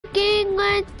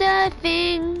with the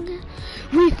thing.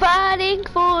 We fighting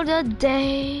for the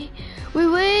day. We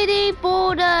waiting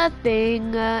for the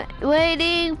thing.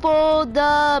 Waiting for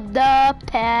the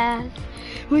path.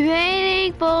 We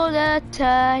waiting for the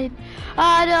time.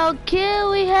 I don't care.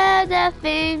 We have that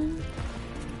thing.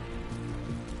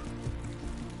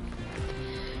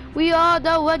 We are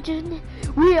the legend.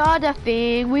 We are the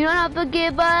thing. We don't have to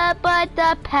give up but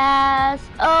the past.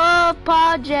 Oh,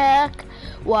 project.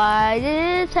 Why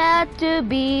does this have to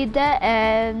be the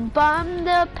end from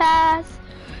the past?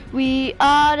 We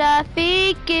are the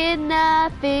thinking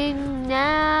nothing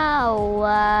now.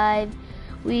 Why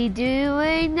we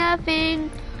doing nothing?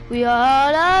 We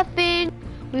are the thing.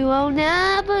 We will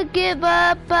never give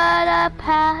up but the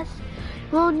past.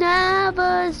 We'll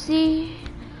never see.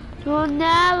 We'll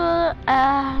never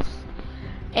ask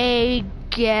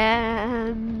again.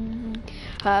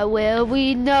 How will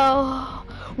we know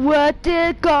what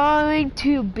they're going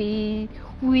to be?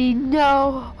 We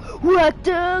know what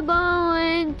they're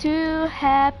going to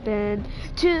happen.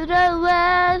 To the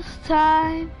last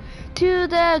time, to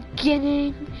the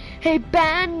beginning, a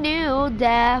brand new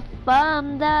death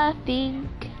from the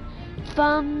think,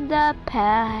 from the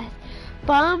past.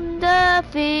 From the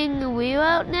thing, we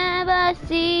will never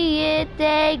see it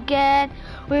again.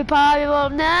 We probably will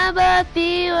never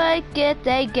feel like it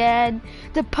again.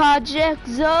 The Project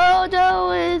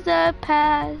Zodo is the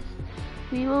past.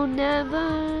 We will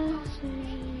never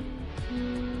see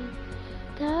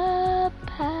the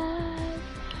past.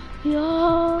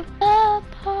 You're the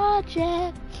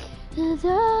Project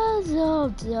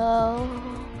Zodo.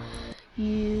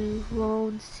 You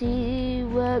won't see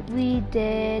what we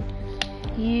did.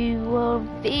 You won't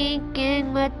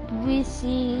thinking what we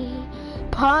see.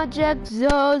 Project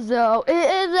Zozo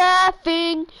is a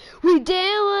thing we're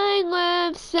dealing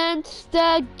with since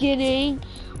the beginning.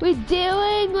 We're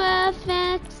dealing with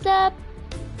since the...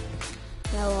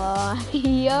 Hello,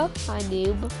 here, hi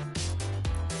noob.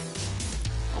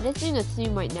 I'm just doing a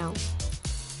stream right now.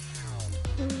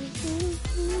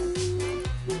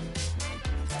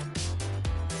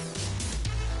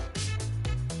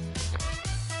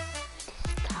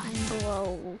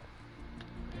 Below.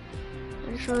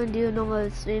 I'm just gonna do another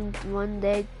stream one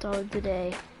day or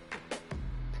today.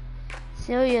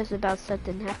 Serious about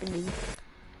something happening.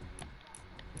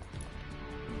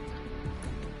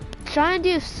 Trying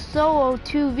to do solo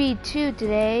 2v2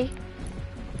 today.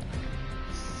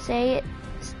 Say it.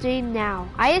 Stream now.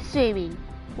 I am streaming.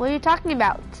 What are you talking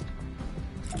about?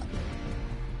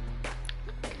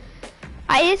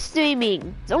 I am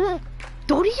streaming. Don't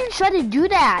even try to do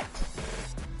that.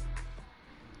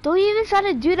 Don't even try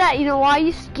to do that, you know, why are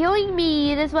you killing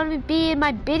me? You just want to be in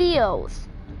my videos.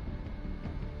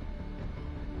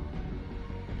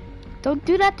 Don't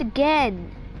do that again.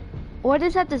 Or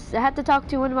just have to talk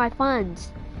to one of my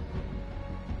friends.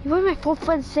 You're one of my 4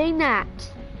 friends saying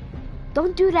that.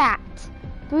 Don't do that.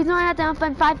 The reason why I have to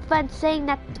unfriend 5 friends saying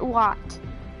that a lot.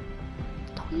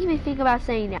 Don't even think about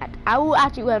saying that. I will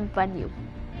actually unfriend you.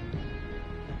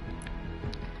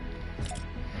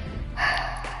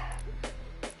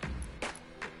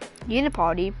 You in a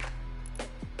party.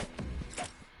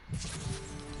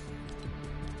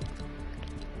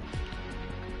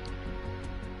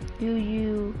 Do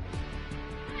you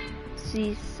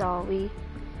see sorry?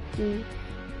 You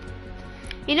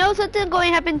know something going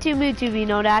to happen to YouTube, you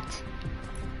know that?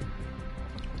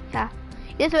 Yeah.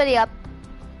 Just ready up.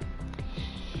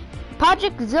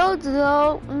 Project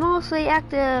Zozo mostly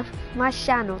active my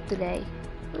channel today.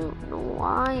 I don't know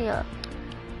why.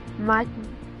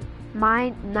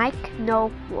 My mic, no,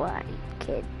 why,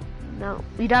 kid, no,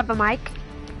 you don't have a mic?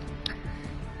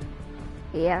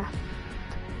 Yeah,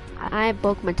 I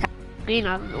broke my screen,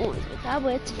 I don't know, it's my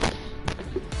tablet.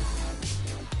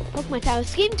 Broke my tablet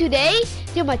screen today,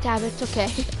 do my tablet's okay.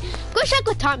 Go check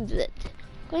what time is it.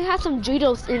 Gonna have some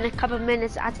Judos in a couple of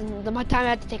minutes after my time I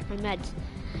have to take my meds.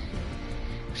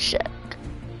 Check.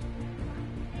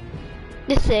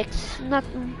 The 6,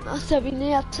 nothing, 7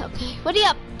 yet, okay. Ready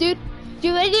up, dude.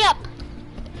 You ready up?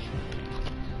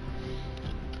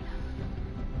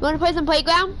 You wanna play some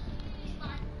playground?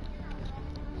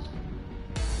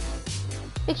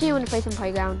 Make sure you wanna play some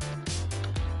playground.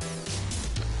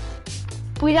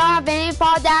 We don't have any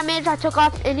fall damage. I took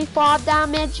off any fall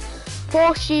damage.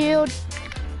 Full shield.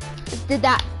 Did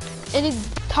that. Any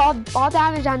fall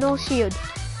damage and no shield.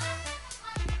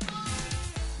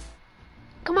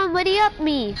 Come on, ready up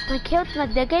me. My kills,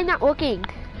 the game not working.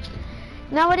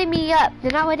 Not letting me up.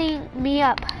 They're not letting me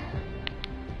up.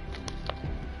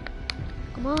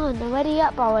 Come on, they're ready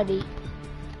up already.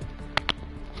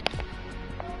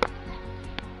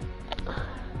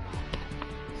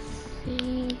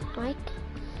 See. Mike?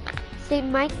 Say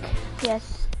Mike?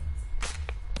 Yes.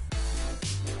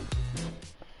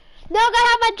 No, I gotta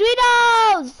have my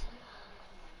Doritos!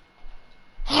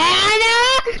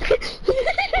 Hannah!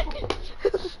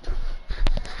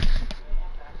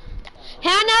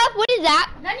 Hannah, what is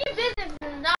that? None of your business,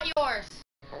 it's not yours.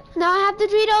 Now I have the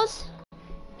Doritos.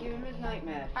 Give him his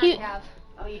nightmare. I have.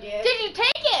 Oh, you did? Did you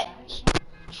take it?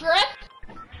 Trip?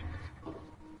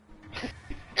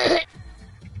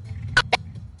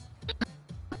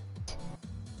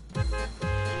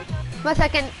 1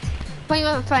 second. Playing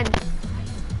with a friend.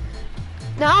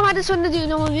 Now I just want to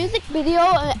do a music video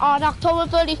on October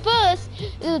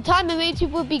 31st. The time my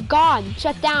YouTube will be gone,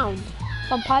 shut down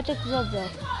from Project Zilville.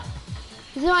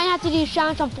 This is why I have to do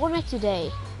sounds on Fortnite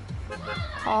today.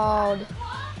 Called.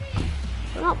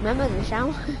 I don't remember the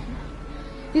sound.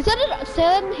 He said it.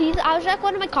 I was like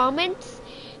one of my comments.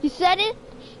 He said it.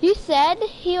 He said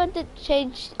he went to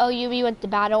change. Oh, you went to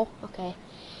battle. Okay.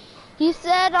 He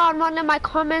said on one of my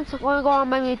comments. I'm gonna go on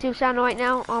my YouTube channel right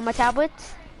now on my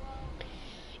tablets.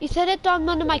 He said it on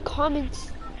one of my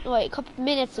comments. Wait, a couple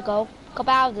minutes ago, a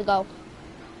couple hours ago.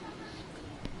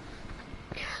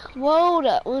 Whoa,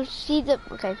 we'll see the.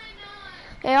 Okay.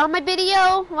 Okay, on my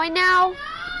video right now.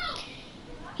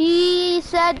 He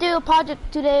said do a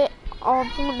project today on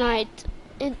Fortnite.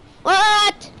 And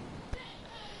what?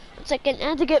 1 second, I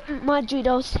have to get my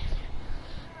Doritos.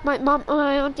 My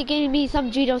auntie gave me some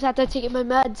Doritos after taking my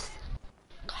meds.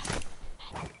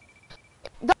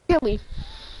 Don't kill me.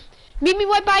 Meet me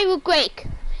right by you, Greg.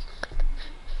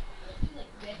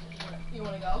 You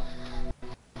wanna go?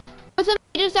 What's up,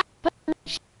 Doritos?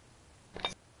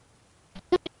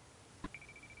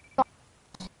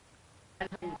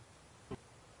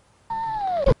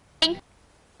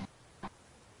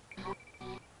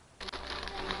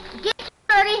 Get your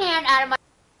dirty hand out of my.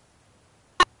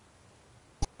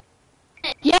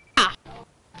 Yeah.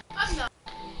 I'm not.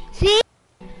 See?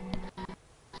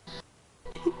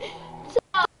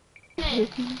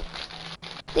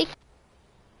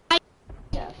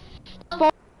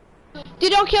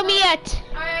 Dude, don't kill me yet.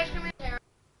 Alright, come here.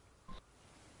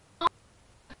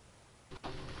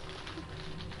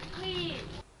 Please.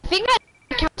 I think that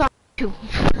counts on two.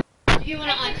 You want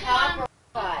it on top or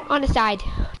what? On the side.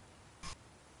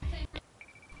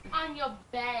 On your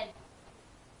bed.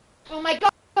 Oh my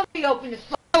god, somebody open this.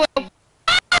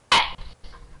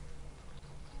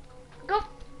 Go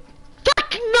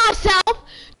fuck myself.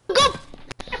 Go.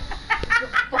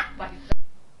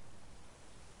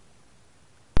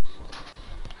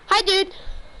 Hi, dude.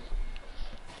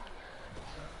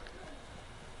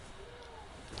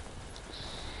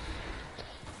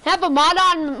 I have a mod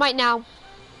on right now.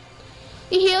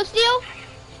 You heal still?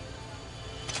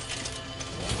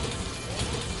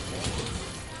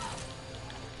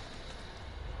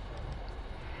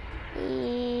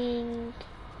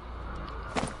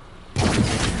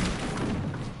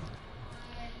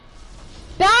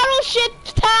 Battleship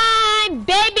time,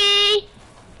 baby!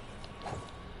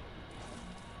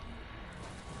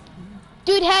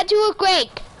 Dude, head to a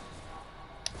quake.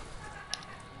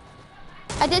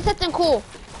 I did something cool.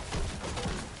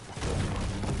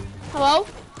 Hello?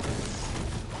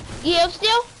 You heal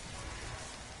still?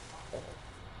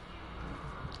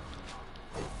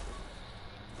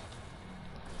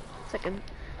 Second.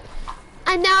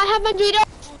 And now I have my Doritos.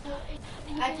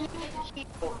 I think it's cheap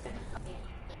open.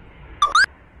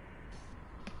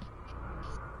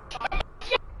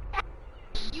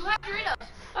 You have Doritos.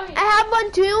 Okay. I have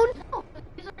one too. No,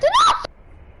 these are Enough!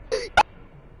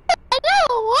 I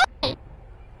know what?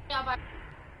 yeah, but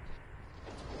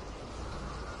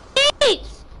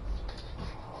Eats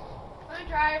let me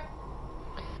try.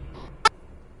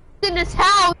 in this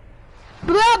house.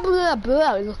 Blah blah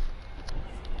blah.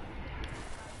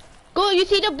 Go, you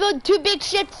see the two big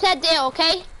ships head there,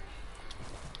 okay?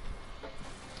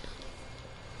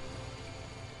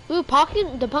 Ooh,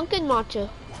 the pumpkin launcher.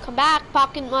 Come back,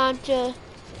 pumpkin launcher.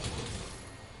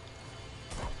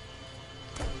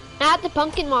 Add the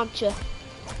pumpkin launcher.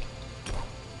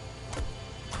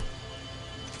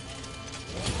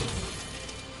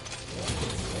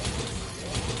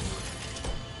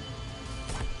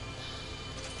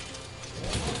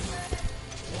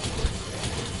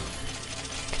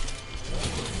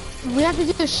 We have to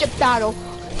do a ship battle.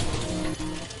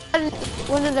 And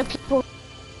one of the people.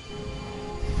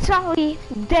 Sorry,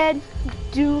 dead.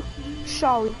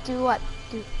 Sorry, do what?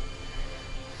 Do.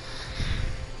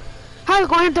 I'm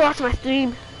going to watch my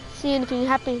stream. See anything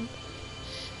happen.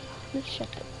 Let's check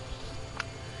it.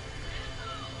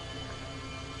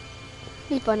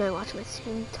 Be fun. I watch my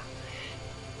stream.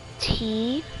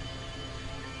 T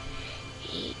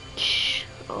H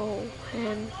O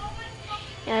N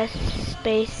S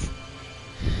space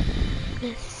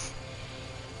S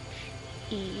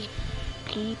E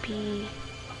P P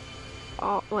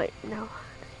O wait no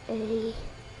A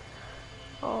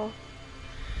O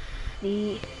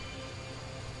D.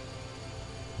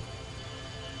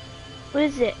 What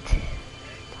is it?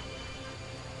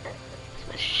 It's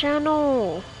my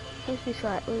channel. Let me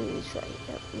try. Let me try.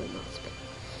 Yep, let me not spit.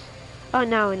 Oh,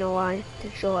 now I know why. To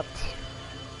show up.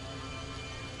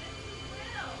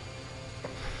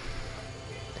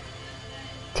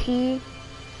 T.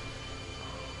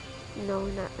 No,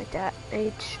 not like that.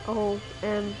 H O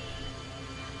M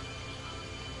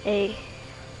A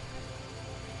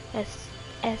S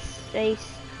S A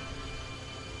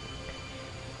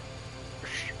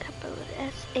capital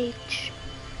S H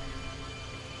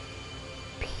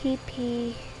P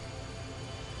P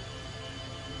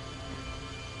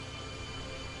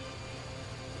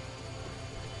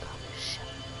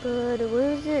but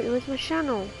where is it? Where's my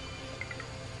channel?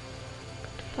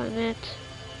 Find it.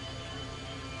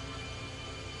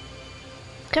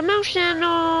 Come on,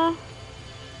 channel.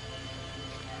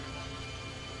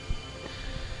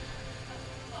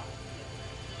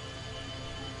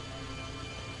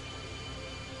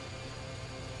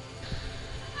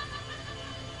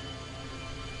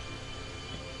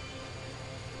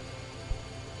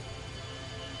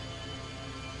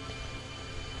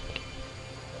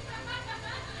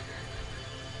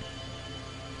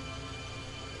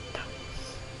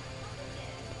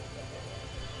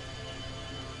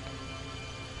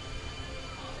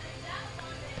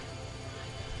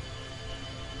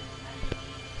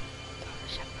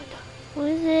 What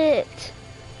is it?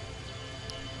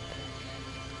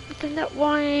 Isn't that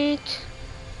white?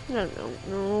 I don't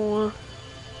know.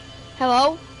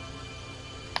 Hello?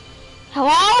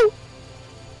 Hello?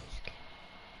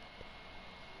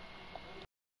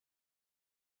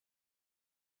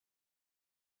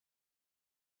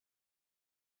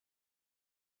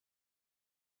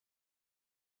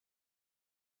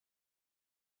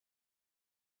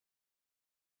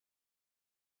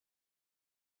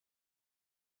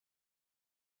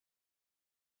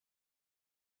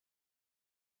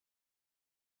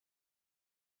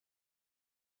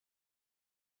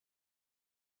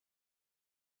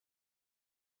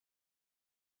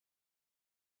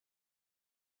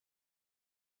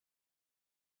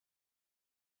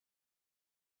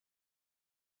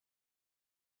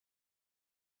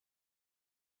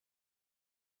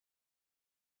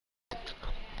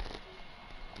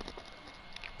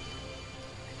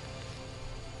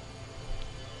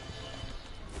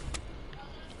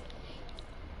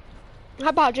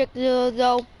 Hi, Project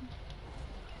Zozo.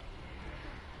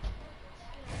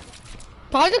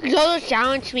 Project Zozo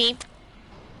challenged me.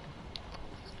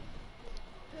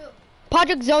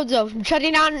 Project Zozo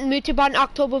shutting down YouTube on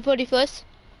October 31st.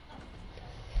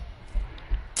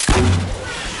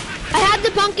 I have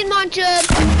the pumpkin launcher.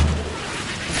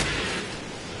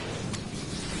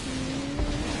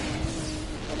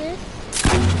 What is?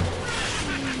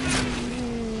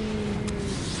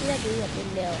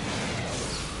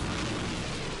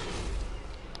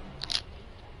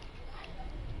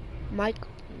 Mike,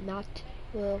 not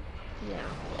will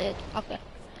now. Okay.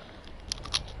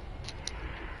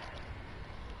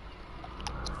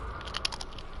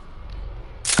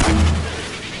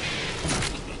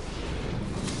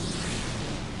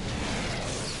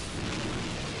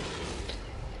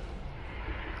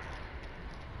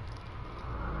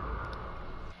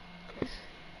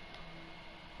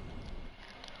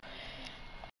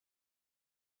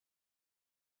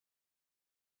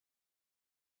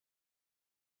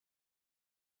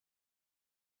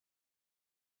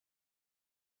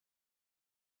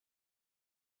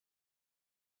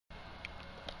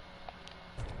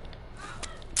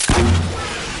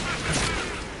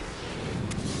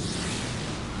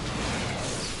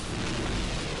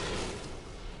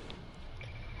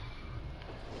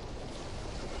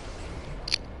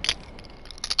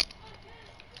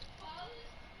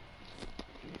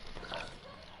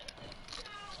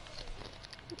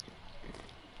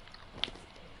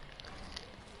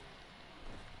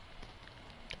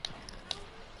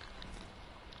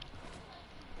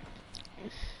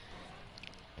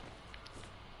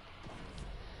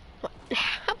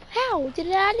 How did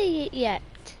it out of it yet?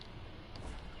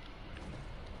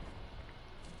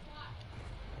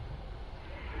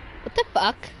 What the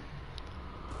fuck?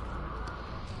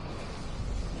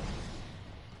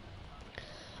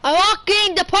 I'm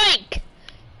walking the plank.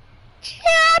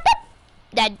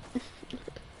 Dead.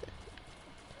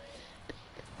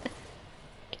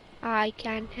 I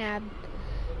can have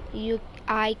you.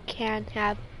 I can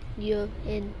have you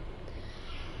in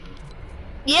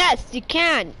Yes, you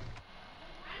can.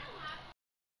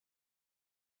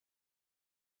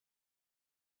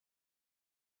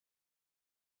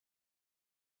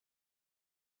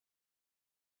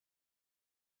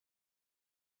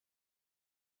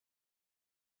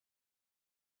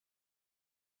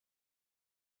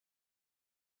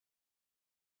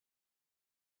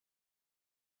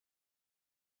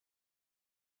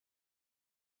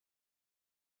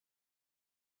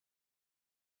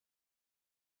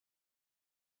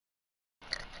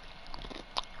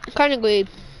 Kind of agree.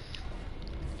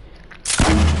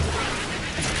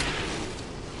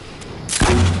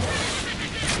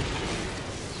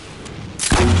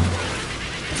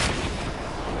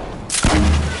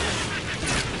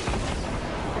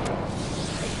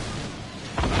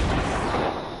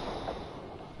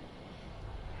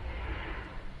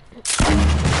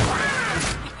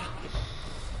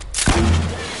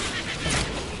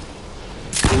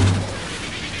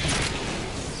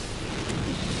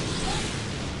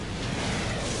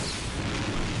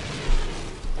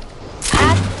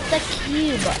 The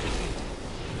cube.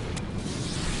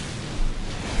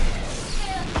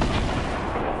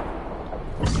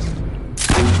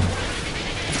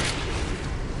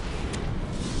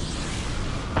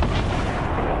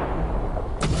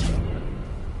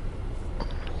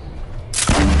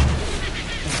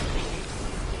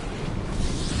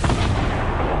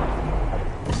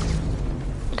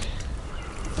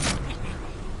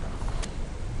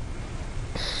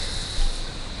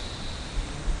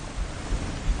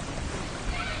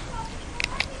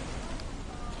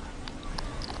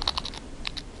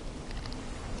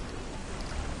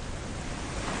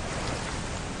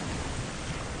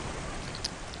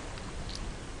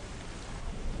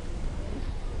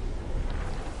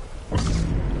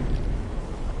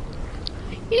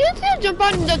 You need to jump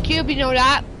on the cube, you know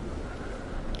that?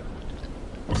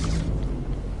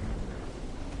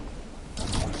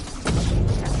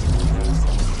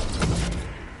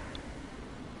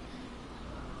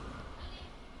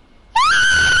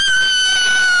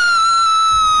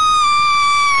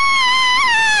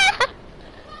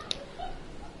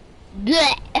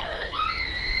 Blech.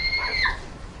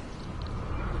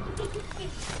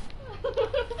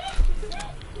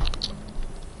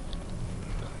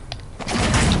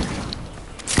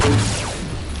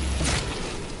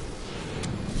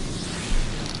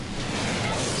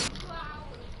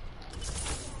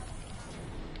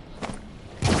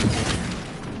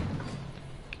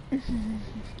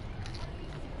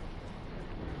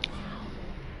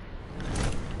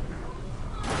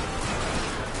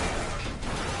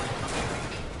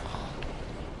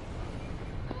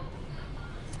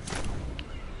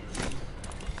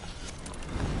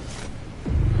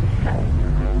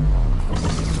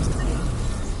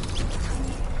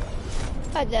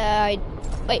 I died.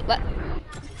 Wait, what?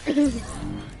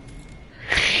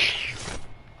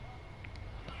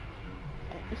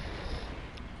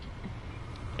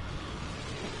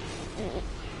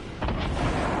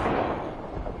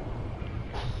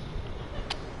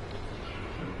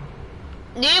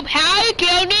 Noob, how you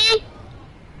kill me?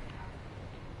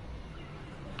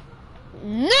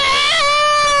 No!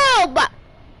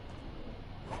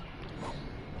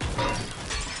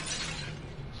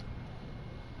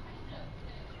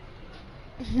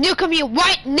 You come here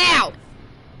right now!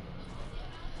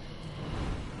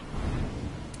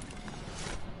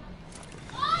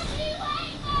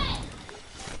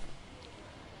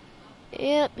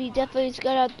 Yep, he definitely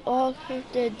got out all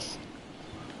cryptids.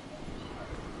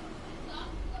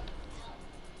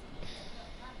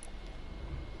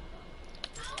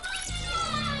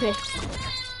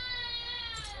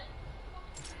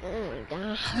 Oh my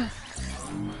god.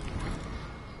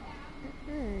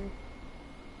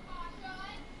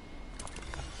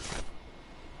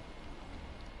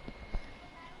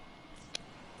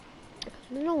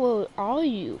 I don't know, where are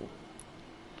you?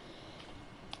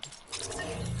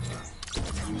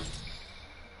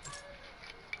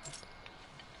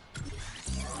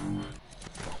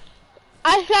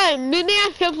 I said meet me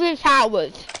at Simpson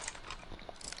Towers.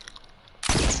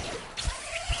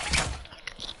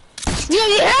 You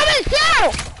hear me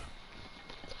still?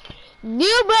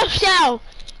 New Michelle.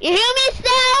 You hear me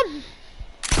still?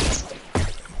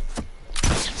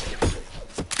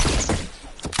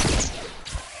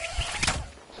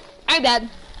 I'm dead.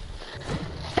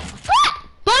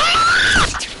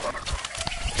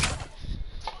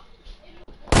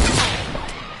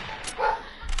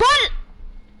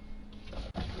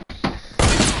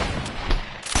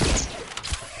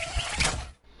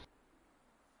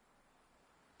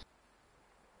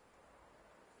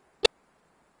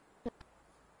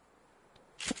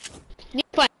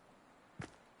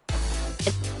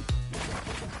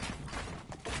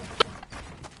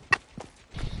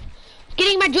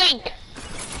 my drink.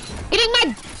 Getting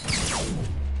my...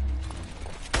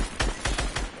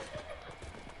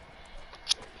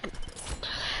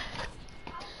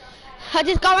 I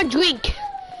just got my drink.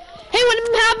 Hey,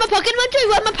 wanna have my pocket muncher? You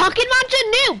want my pocket muncher?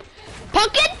 Noob.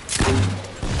 Pumpkin?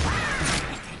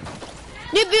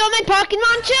 Noob, you want my pocket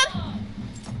muncher?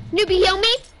 Noob, you heal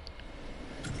me?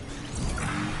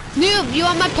 Noob, you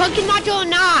want my pumpkin muncher or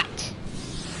not?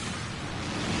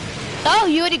 Oh,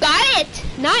 you already got it.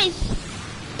 Nice.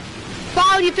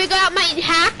 Paul, you figured out my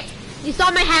hack? You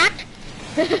saw my hack?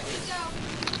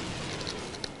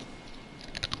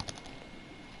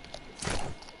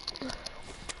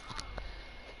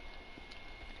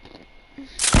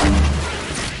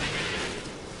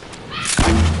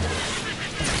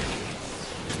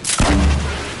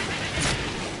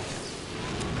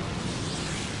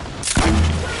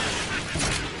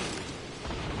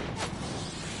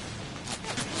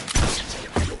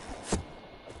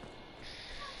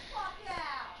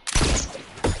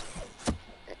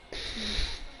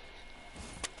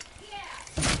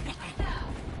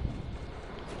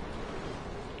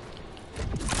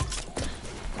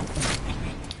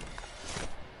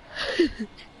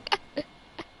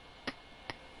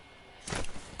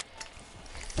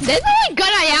 This is really good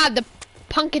I have the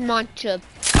pumpkin muncher.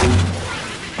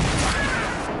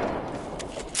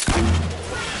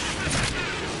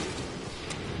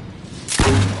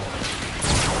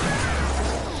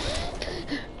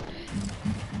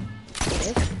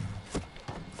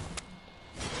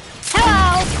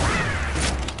 Hello.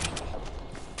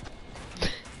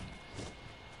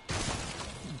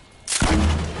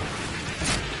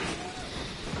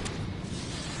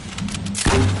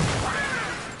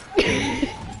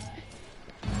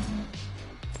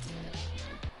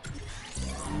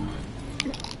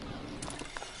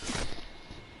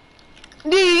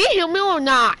 Do you hear me or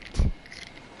not?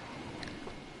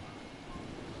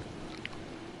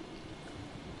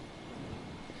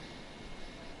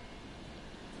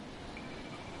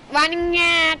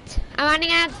 I'm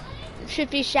running at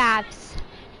Trpp shafts.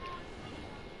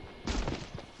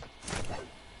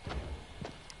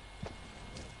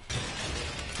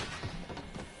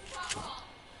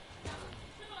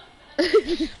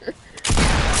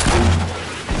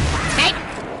 Hey!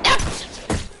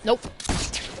 Nope.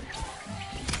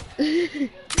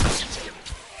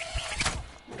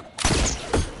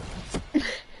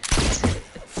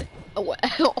 Oh,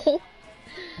 well.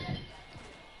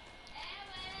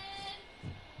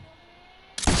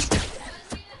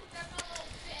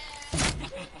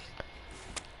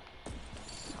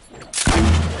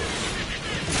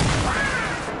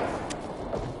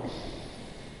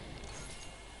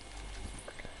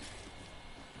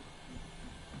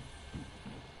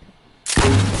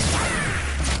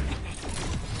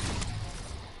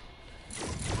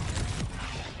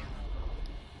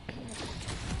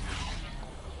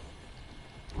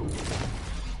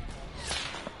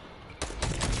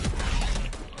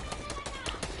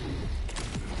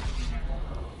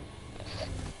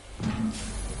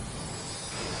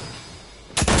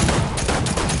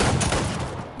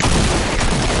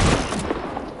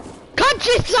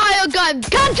 Country style gun!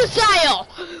 Country style!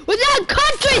 Without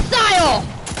country style!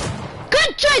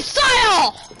 Country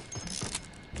style!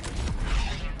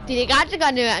 Dude, I got the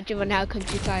gun to actually run out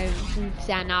country style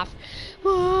sound off.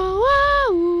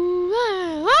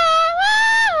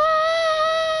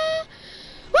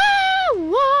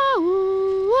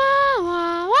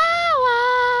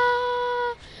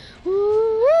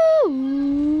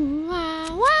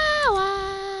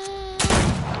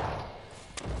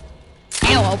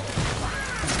 Hello.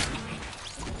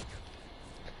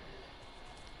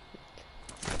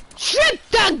 Trip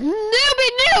the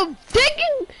newbie noob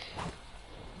taking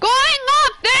going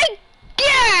off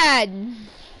again.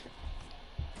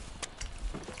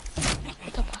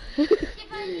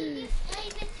 If I need to play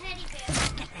the teddy bear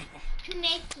to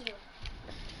make you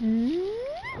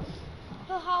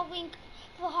for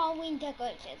Halloween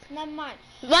decorations. Never mind.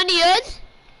 One of yours?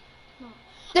 No.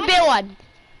 The big one.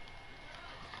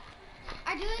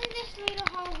 I'm doing this little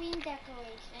Halloween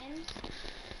decorations.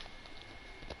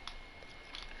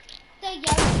 The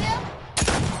yellow bear?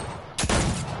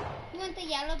 You want the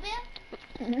yellow bear?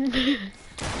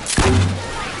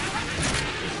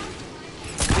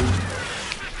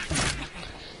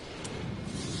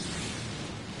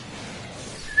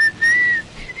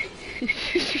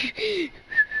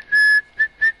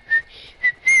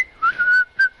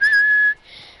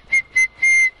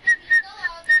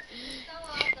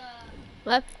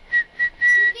 What?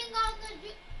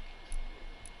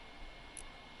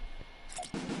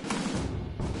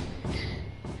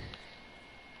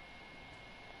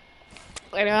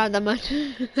 I don't have that much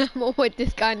ammo with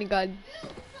this kind of gun.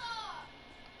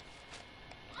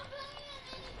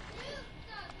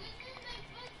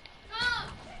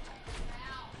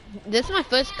 This is my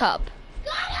first cup.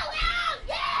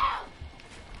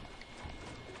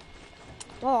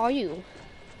 Where are you?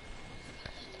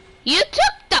 You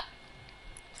took the...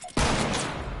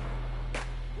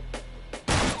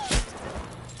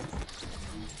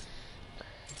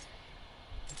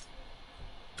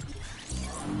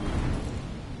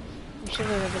 You should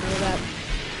have never did that.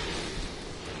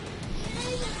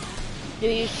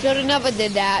 Dude, you should have never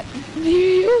did that.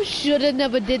 You should have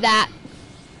never did that.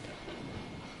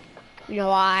 You know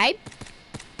why?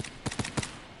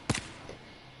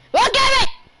 Look at me!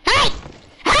 Hey!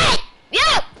 Hey! You!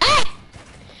 Hey!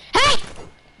 Hey!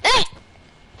 Hey!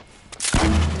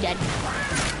 Dead.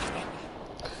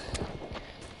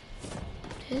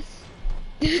 This?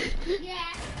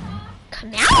 Yeah.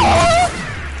 Come out!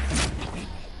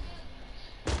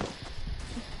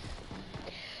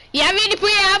 You have any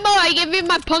free ammo? I give you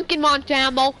my pumpkin launcher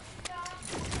ammo.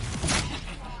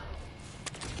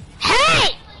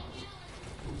 Hey!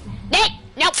 Hey!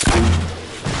 Nope.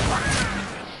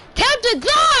 Tell the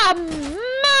dog,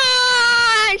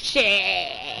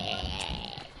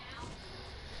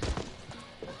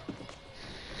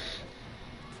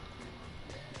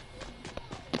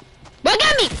 look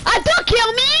at me! Don't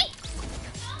kill me!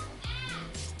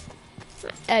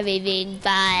 Everything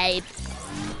vibe.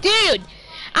 Dude,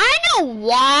 I know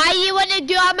why you want to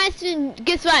do on my stream.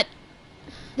 Guess what?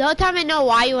 The whole time I know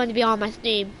why you want to be on my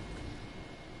stream.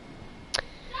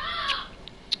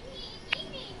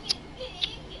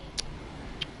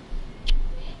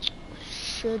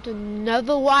 Should have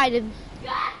never lied.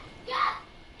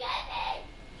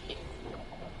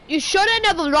 You should have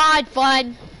never lied,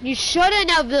 Fun. You should have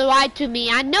never lied to me.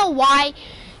 I know why.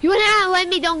 You wanna let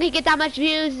me don't get that much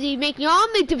views. You make your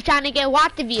own YouTube channel to get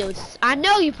lots of views. I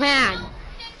know you plan.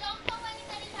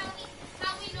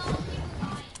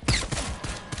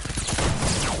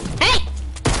 Hey!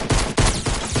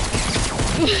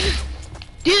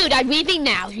 Dude, I'm leaving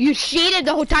now. You cheated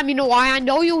the whole time. You know why? I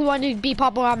know you want to be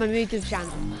popular on my YouTube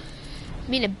channel. I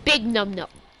mean a big num-num.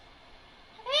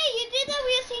 Hey, you did that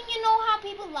weird thing, you know how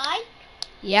people lie?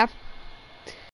 Yeah.